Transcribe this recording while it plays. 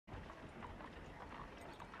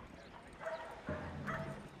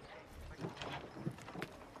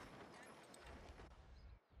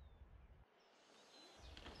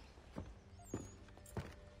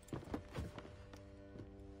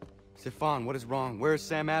Stefan, what is wrong? Where is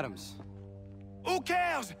Sam Adams? Who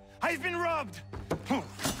cares? I've been robbed! Oh,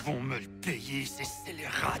 ils vont me le payer, ces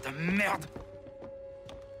scélérats de merde!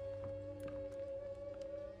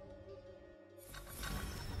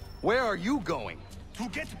 Where are you going? To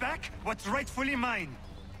get back what's rightfully mine.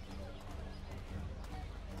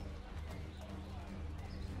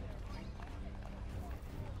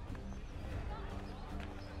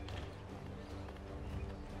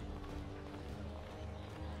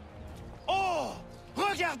 Oh!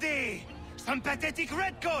 Regardez! Some pathetic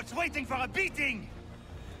redcoats waiting for a beating!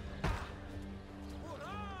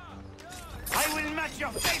 I will match your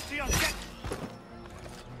face to your death!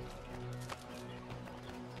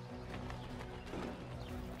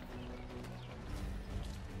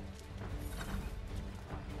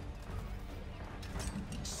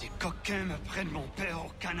 Ces coquins me prennent mon père au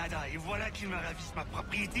Canada et voilà qu'ils me ravissent ma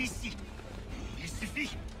propriété ici. Il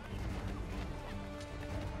suffit.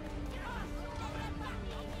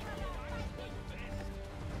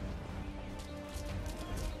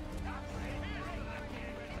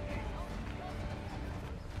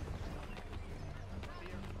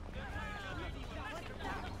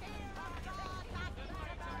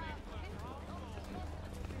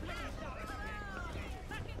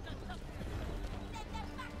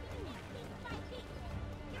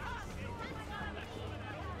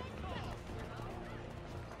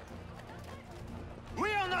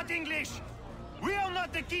 English! We are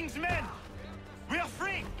not the king's men! We are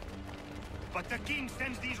free! But the king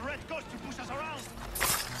sends these redcoats to push us around!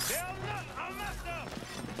 They are not our master!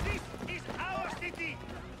 This is our city!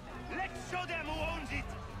 Let's show them who owns it!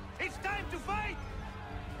 It's time to fight!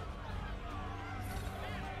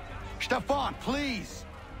 Stefan, please!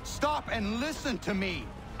 Stop and listen to me!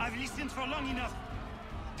 I've listened for long enough.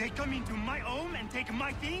 They come into my home and take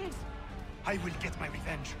my things? I will get my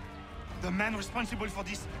revenge. The man responsible for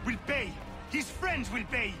this will pay. His friends will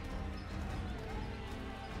pay.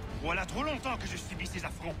 Voilà trop longtemps que je subis ces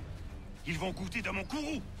affronts. Ils vont goûter de mon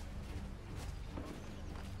courroux.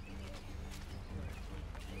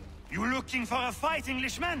 You looking for a fight,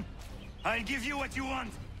 Englishman? I'll give you what you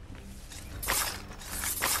want.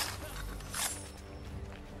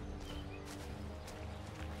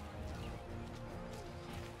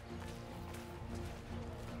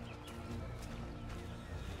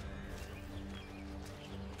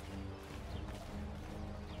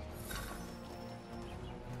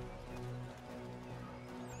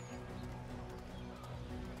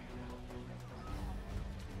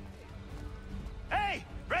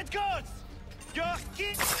 Redcoats! Your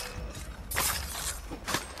king!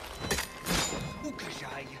 Où que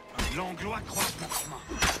j'aille, l'Anglois croise mon chemin.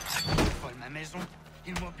 Ils volent ma maison,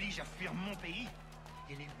 ils m'obligent à fuir mon pays.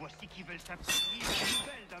 Et les voici qui veulent s'approprier une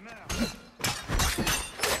nouvelle demeure.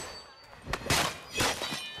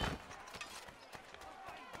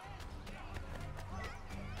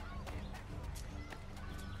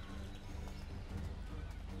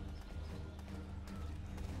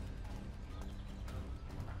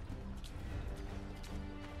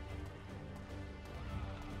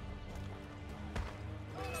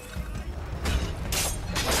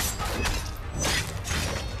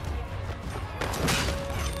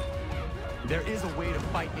 There is a way to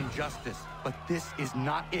fight injustice, but this is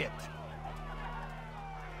not it.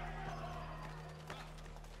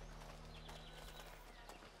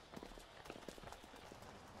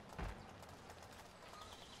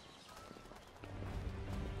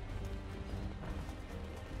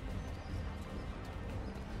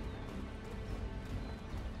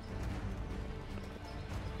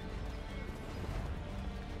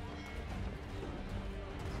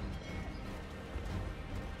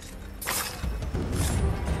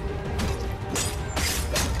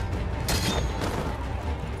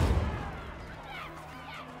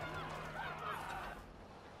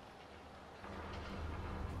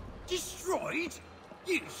 Destroyed?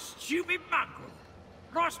 You stupid mongrel!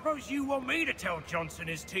 I suppose you want me to tell Johnson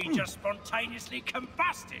his tea just spontaneously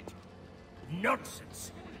combusted?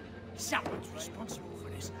 Nonsense! Someone's responsible for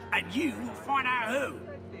this, and you will find out who.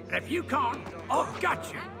 And if you can't, I'll gut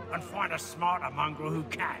you and find a smarter mongrel who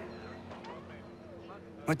can.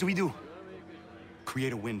 What do we do?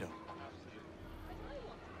 Create a window.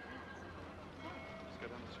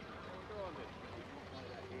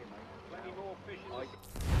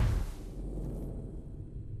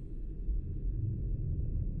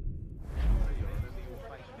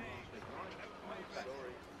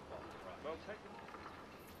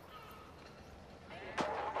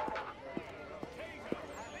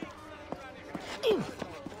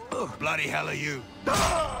 Bloody hell are you?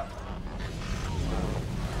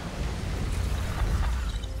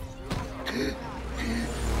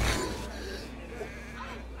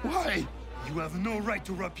 Why? You have no right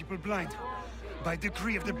to rob people blind. By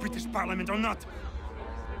decree of the British Parliament or not.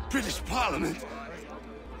 British Parliament?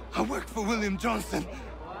 I work for William Johnson.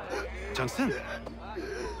 Johnson?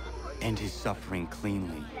 End his suffering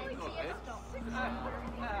cleanly.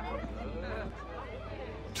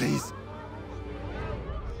 Please.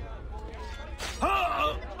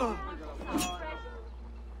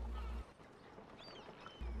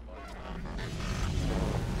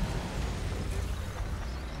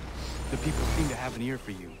 The people seem to have an ear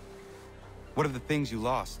for you. What are the things you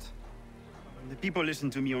lost? The people listen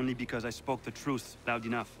to me only because I spoke the truth loud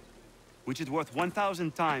enough. Which is worth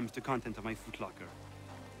 1,000 times the content of my footlocker.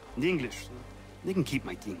 The English, they can keep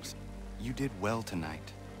my things. You did well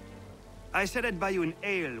tonight. I said I'd buy you an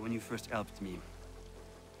ale when you first helped me.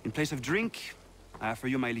 In place of drink, I offer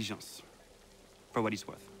you my allegiance. For what it's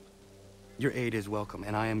worth. Your aid is welcome,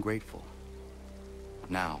 and I am grateful.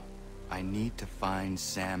 Now, I need to find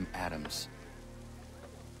Sam Adams.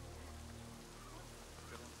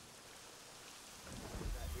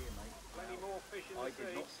 I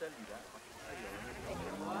did not sell you that. I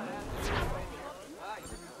tell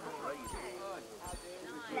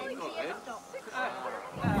you.